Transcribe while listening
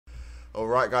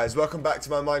Alright guys, welcome back to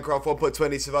my Minecraft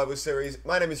 1.20 survival series.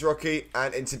 My name is Rocky,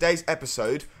 and in today's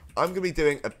episode, I'm going to be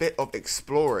doing a bit of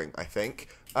exploring, I think.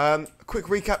 A quick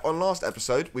recap on last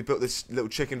episode. We built this little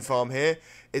chicken farm here.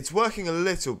 It's working a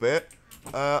little bit.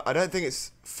 I don't think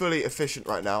it's fully efficient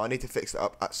right now. I need to fix it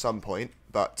up at some point,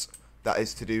 but that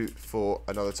is to do for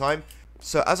another time.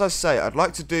 So as I say, I'd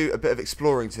like to do a bit of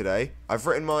exploring today. I've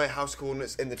written my house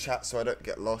coordinates in the chat so I don't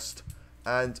get lost.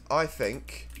 And I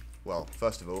think... well,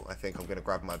 first of all, I think I'm going to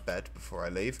grab my bed before I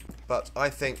leave. But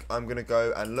I think I'm going to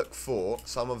go and look for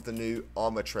some of the new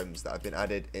armor trims that have been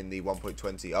added in the 1.20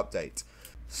 update.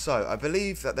 So, I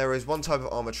believe that there is one type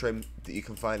of armor trim that you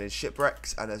can find in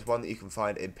shipwrecks, and there's one that you can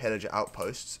find in pillager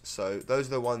outposts. So, those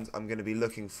are the ones I'm going to be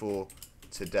looking for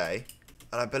today.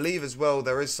 And I believe as well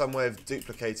there is some way of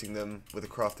duplicating them with a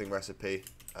crafting recipe.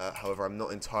 However, I'm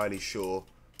not entirely sure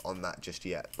on that just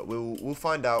yet. But we'll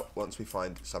find out once we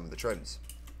find some of the trims.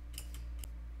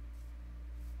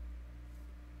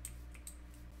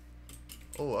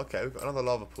 Oh, okay, we've got another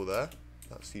lava pool there.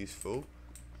 That's useful.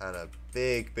 And a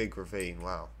big ravine.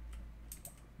 Wow.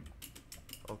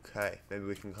 Okay, maybe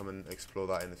we can come and explore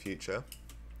that in the future.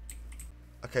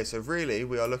 Okay, so really,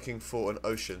 we are looking for an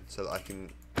ocean so that I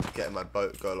can get in my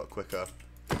boat, go a lot quicker,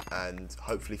 and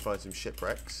hopefully find some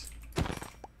shipwrecks.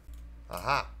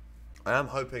 Aha! I am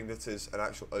hoping that it's an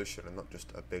actual ocean and not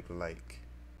just a big lake.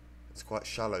 It's quite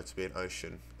shallow to be an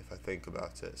ocean, if I think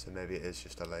about it, so maybe it is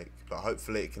just a lake. But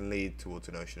hopefully it can lead towards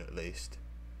an ocean at least.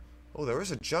 Oh, there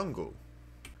is a jungle.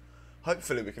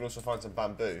 Hopefully we can also find some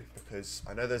bamboo, because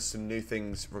I know there's some new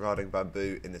things regarding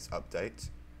bamboo in this update.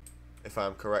 If I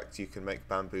am correct, you can make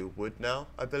bamboo wood now,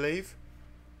 I believe.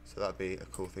 So that'd be a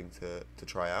cool thing to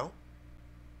try out.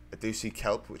 I do see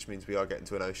kelp, which means we are getting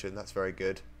to an ocean. That's very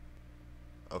good.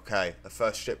 Okay, the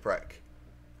first shipwreck.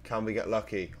 Can we get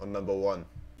lucky on number 1?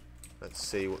 Let's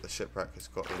see what the shipwreck has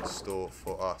got in store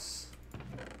for us.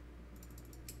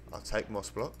 I'll take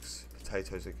moss blocks.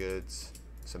 Potatoes are good.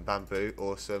 Some bamboo,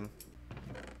 awesome.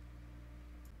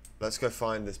 Let's go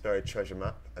find this buried treasure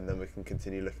map, and then we can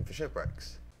continue looking for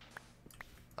shipwrecks.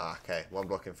 Ah, okay, 1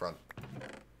 block in front.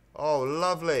 Oh,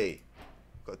 lovely!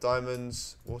 Got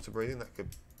diamonds, water breathing, that could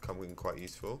come in quite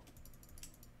useful.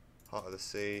 Heart of the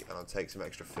sea, and I'll take some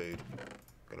extra food.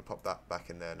 I'm going to pop that back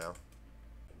in there now.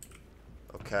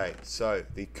 Okay, so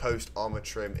the coast armor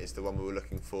trim is the one we were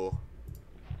looking for.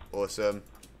 Awesome.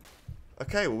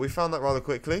 Okay, well we found that rather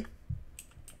quickly.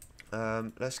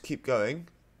 Let's keep going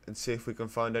and see if we can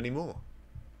find any more.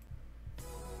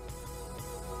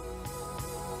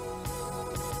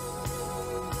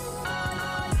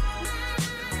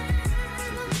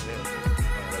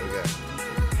 There we go.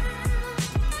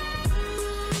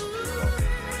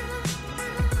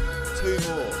 Two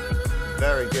more.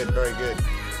 Very good, very good.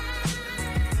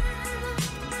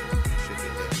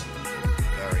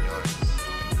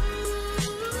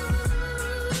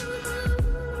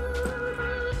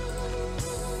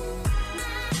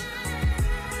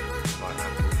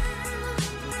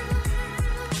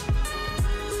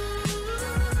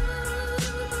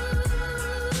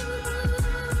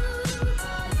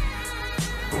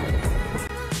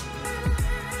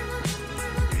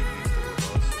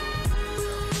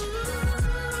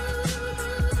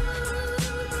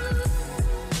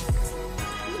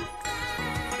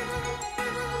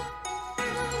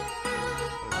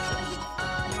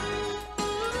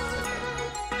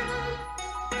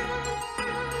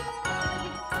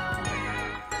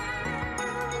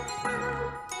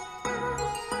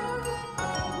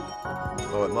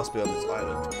 Oh, it must be on this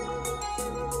island.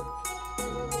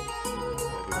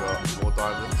 We've got more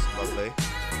diamonds, lovely.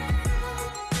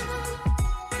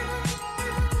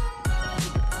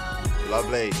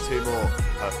 Lovely, 2 more,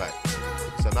 perfect.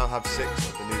 So now I have 6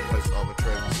 of the new coast armor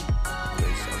trims,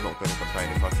 because I'm not going to complain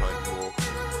if I find more.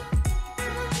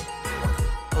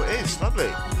 Oh, it is,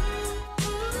 lovely.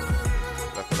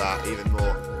 Look at that, even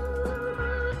more.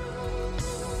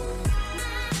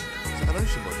 Is that an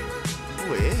ocean monument?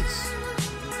 Oh, it is.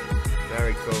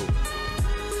 Very cool.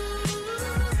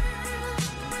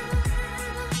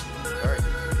 Very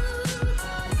good.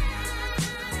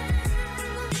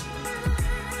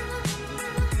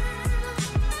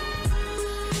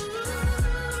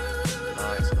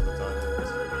 Nice, another diamond.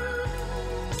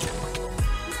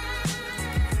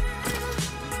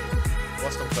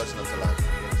 Whilst I'm close enough to land,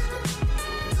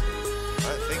 I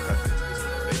don't think I've finished this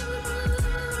one already.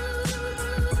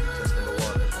 Chest number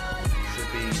 1. Should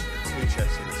be 2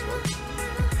 chests in this one.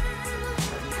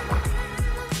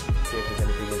 See if there's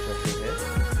anything interesting here.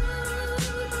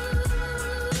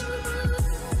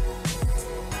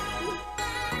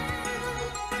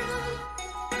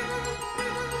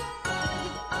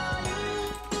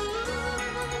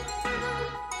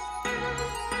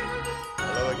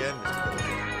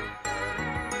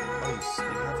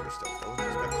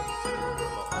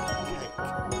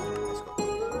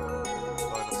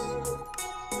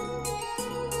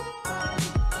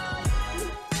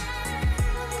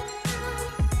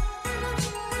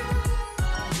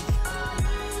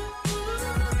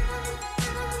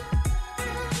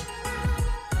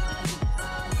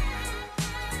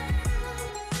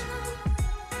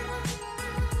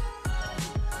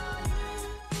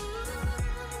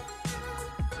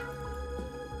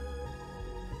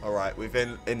 Alright, we've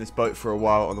been in this boat for a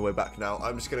while on the way back now.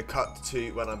 I'm just going to cut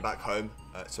to when I'm back home,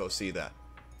 so I'll see you there.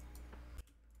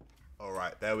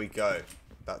 Alright, there we go.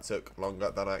 That took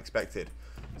longer than I expected.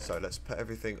 So let's put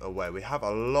everything away. We have a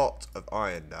lot of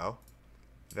iron now.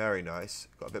 Very nice.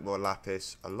 Got a bit more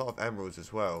lapis, a lot of emeralds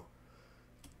as well.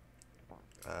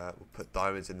 We'll put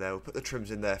diamonds in there. We'll put the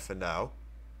trims in there for now.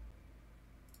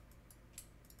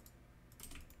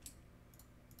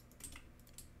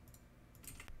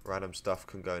 Random stuff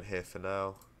can go in here for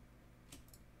now.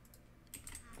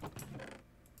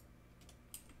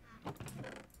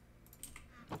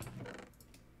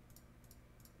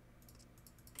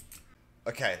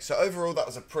 Okay, so overall that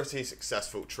was a pretty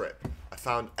successful trip. I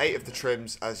found 8 of the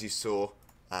trims, as you saw,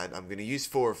 and I'm going to use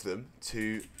 4 of them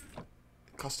to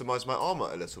customize my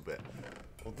armor a little bit.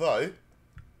 Although,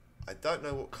 I don't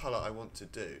know what color I want to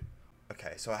do.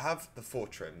 Okay, so I have the 4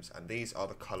 trims, and these are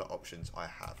the color options I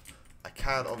have. I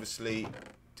can obviously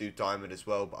do diamond as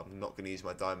well, but I'm not going to use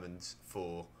my diamonds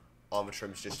for armor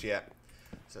trims just yet.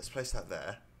 So let's place that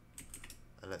there.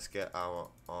 And let's get our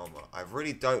armor. I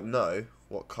really don't know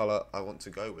what colour I want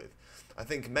to go with. I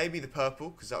think maybe the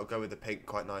purple, because that will go with the pink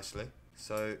quite nicely.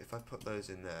 So if I put those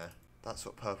in there, that's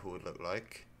what purple would look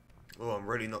like. Oh, I'm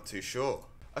really not too sure.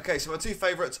 Okay, so my 2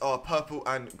 favourites are purple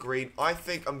and green. I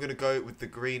think I'm going to go with the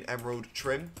green emerald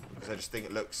trim, because I just think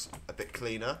it looks a bit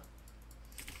cleaner.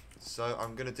 So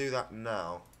I'm going to do that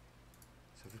now.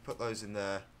 So if we put those in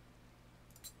there.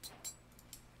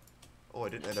 Oh, I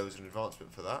didn't know there was an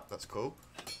advancement for that. That's cool.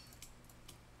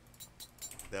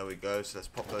 There we go. So let's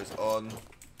pop those on.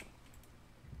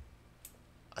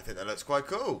 I think that looks quite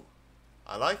cool.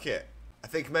 I like it. I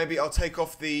think maybe I'll take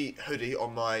off the hoodie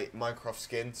on my Minecraft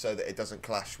skin so that it doesn't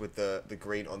clash with the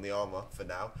green on the armor for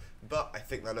now. But I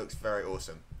think that looks very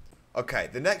awesome. Okay,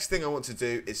 the next thing I want to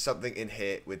do is something in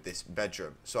here with this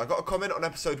bedroom. So I got a comment on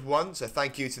episode 1, so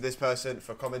thank you to this person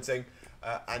for commenting.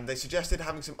 And they suggested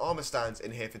having some armor stands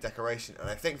in here for decoration, and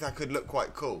I think that could look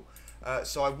quite cool.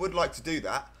 So I would like to do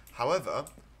that. However,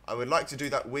 I would like to do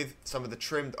that with some of the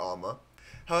trimmed armor.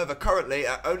 However, currently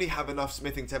I only have enough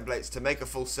smithing templates to make a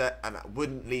full set, and that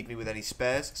wouldn't leave me with any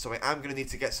spares. So I am going to need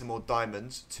to get some more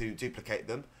diamonds to duplicate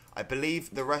them. I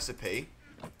believe the recipe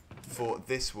for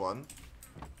this one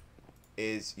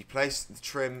is you place the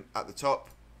trim at the top,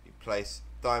 you place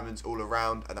diamonds all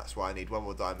around, and that's why I need 1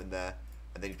 more diamond there,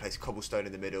 and then you place cobblestone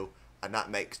in the middle, and that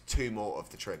makes 2 more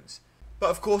of the trims. But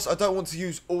of course I don't want to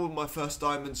use all my first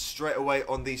diamonds straight away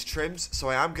on these trims, so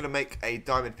I am going to make a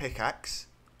diamond pickaxe,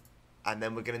 and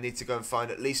then we're going to need to go and find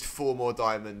at least 4 more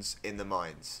diamonds in the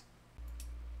mines.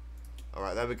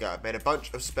 Alright, there we go. I've made a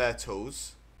bunch of spare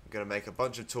tools. I'm going to make a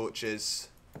bunch of torches,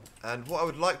 and what I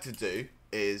would like to do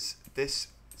is this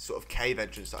sort of cave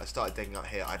entrance that I started digging out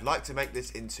here. I'd like to make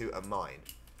this into a mine.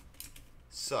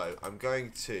 So I'm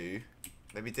going to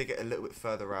maybe dig it a little bit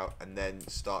further out and then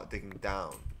start digging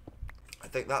down. I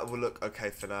think that will look okay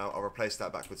for now. I'll replace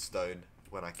that back with stone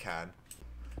when I can.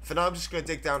 For now I'm just going to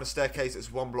dig down a staircase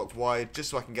that's 1 block wide just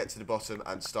so I can get to the bottom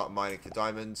and start mining for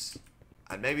diamonds.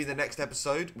 And maybe in the next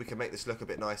episode we can make this look a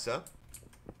bit nicer.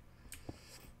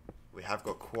 We have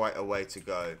got quite a way to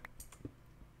go.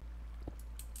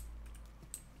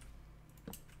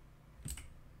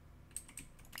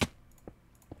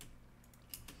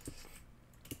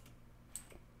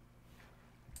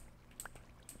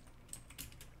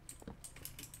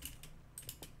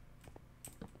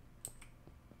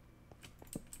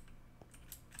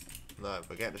 No,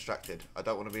 we're getting distracted. I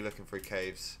don't want to be looking through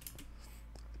caves.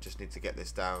 I just need to get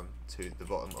this down to the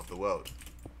bottom of the world.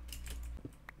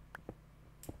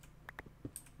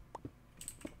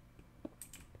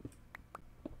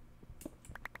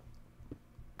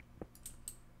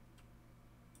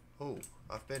 Oh,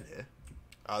 I've been here.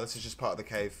 Oh, this is just part of the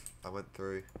cave I went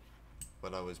through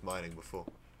when I was mining before.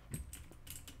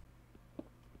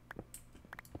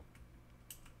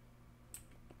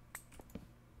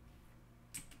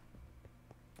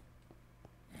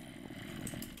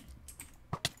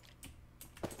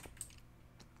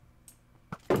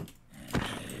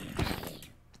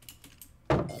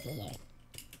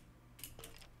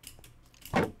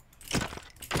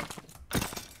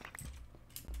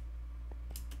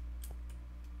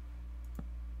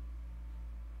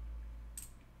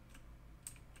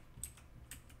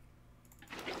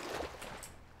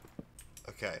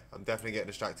 Okay, I'm definitely getting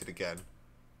distracted again,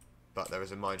 but there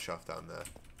is a mine shaft down there.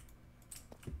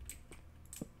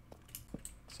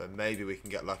 So maybe we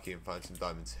can get lucky and find some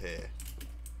diamonds here.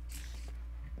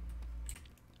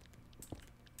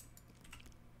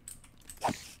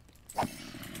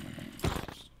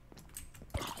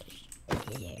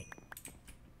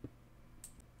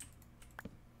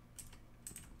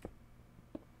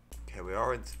 we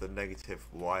are into the negative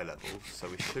Y level, so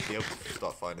we should be able to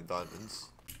start finding diamonds.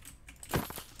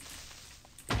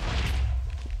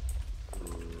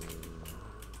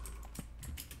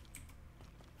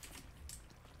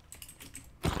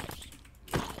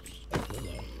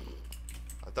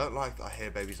 I don't like that I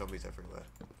hear baby zombies everywhere.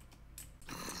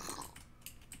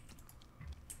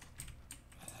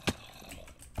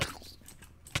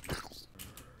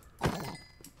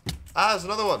 Ah, there's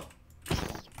another one.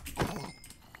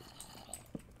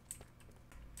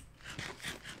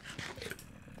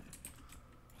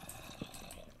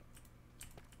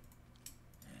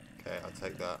 Okay, I'll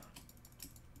take that.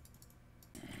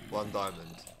 1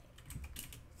 diamond.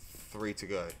 3 to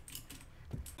go.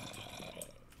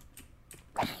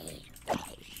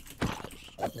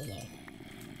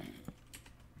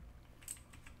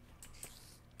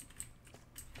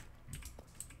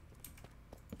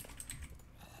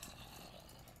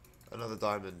 Another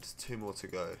diamond, 2 more to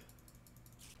go.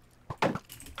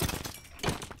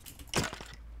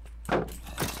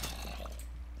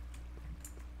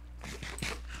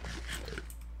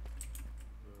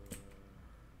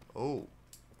 Oh.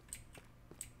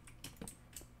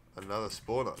 Another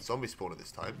spawner, zombie spawner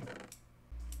this time.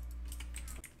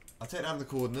 I'll take down the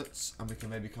coordinates and we can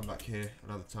maybe come back here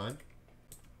another time.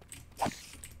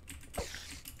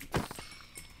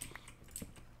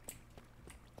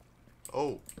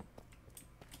 Oh.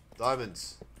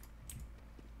 Diamonds.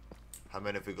 How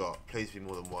many have we got? Please be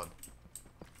more than 1.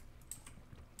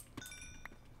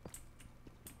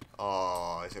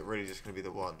 Oh, is it really just going to be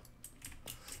the 1?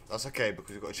 That's okay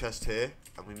because we've got a chest here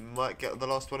and we might get the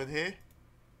last one in here.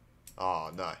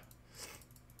 Oh, no.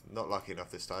 Not lucky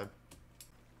enough this time.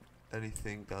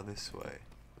 Anything down this way?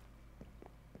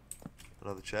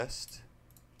 Another chest.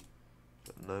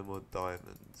 But no more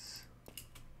diamonds.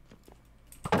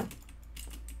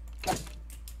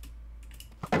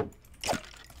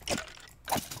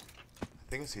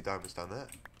 I think I see diamonds down there.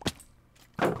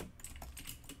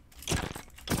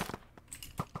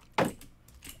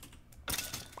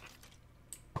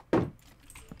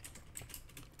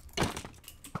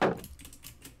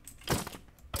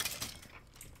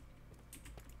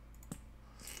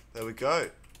 There we go.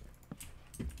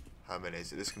 How many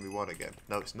is it? This can be 1 again.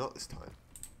 No, it's not this time.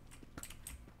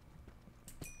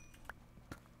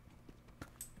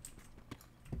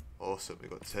 Awesome, we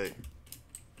got 2.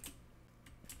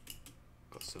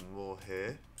 Got some more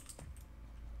here.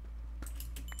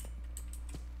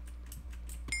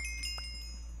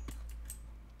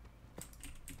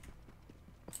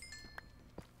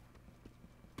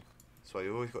 That's why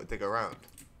you always got to dig around.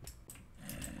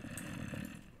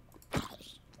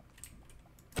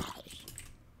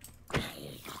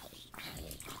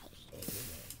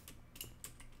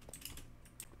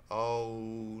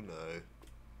 Oh no.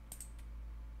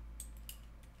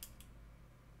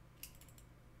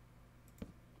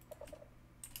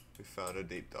 We found a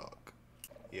deep dark.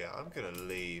 Yeah, I'm gonna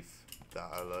leave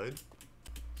that alone.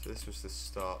 So this was the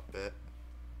start bit.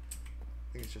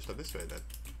 I think it's just like this way then.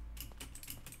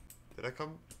 Did I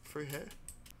come through here?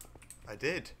 I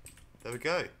did. There we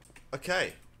go.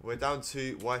 Okay, we're down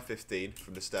to Y15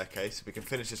 from the staircase. We can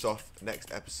finish this off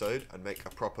next episode and make a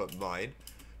proper mine.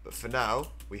 But for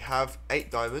now, we have 8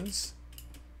 diamonds.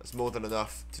 That's more than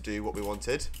enough to do what we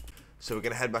wanted. So we're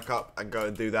going to head back up and go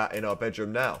and do that in our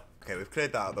bedroom now. Okay, we've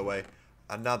cleared that out of the way.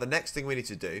 And now the next thing we need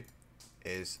to do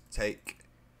is take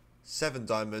 7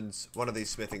 diamonds, 1 of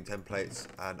these smithing templates,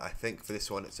 and I think for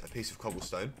this one it's a piece of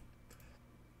cobblestone.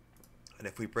 And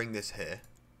if we bring this here,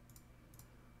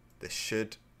 this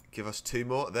should give us 2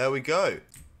 more. There we go.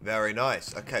 Very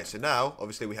nice. Okay, so now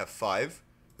obviously we have 5,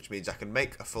 which means I can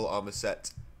make a full armor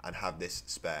set and have this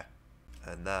spare.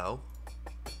 And now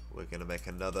we're going to make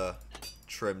another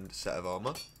trimmed set of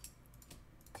armor.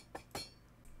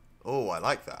 Oh, I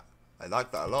like that. I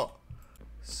like that a lot.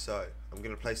 So I'm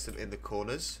going to place them in the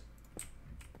corners.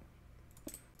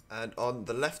 And on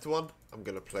the left one, I'm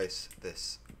going to place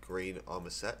this green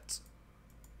armor set.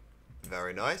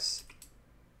 Very nice.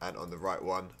 And on the right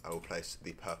one, I will place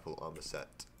the purple armor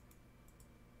set.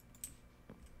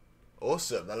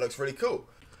 Awesome, that looks really cool.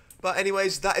 But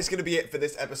anyways, that is going to be it for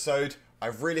this episode. I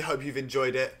really hope you've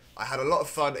enjoyed it. I had a lot of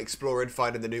fun exploring,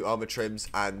 finding the new armor trims,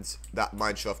 and that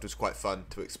mineshaft was quite fun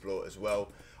to explore as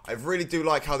well. I really do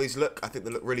like how these look. I think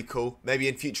they look really cool. Maybe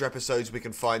in future episodes we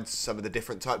can find some of the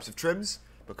different types of trims,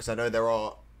 because I know there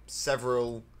are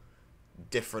several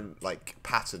different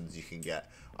patterns you can get.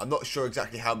 I'm not sure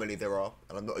exactly how many there are,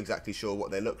 and I'm not exactly sure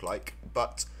what they look like,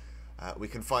 but we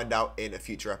can find out in a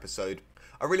future episode.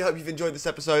 I really hope you've enjoyed this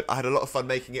episode. I had a lot of fun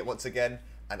making it once again,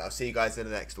 and I'll see you guys in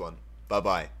the next one. Bye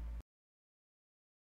bye.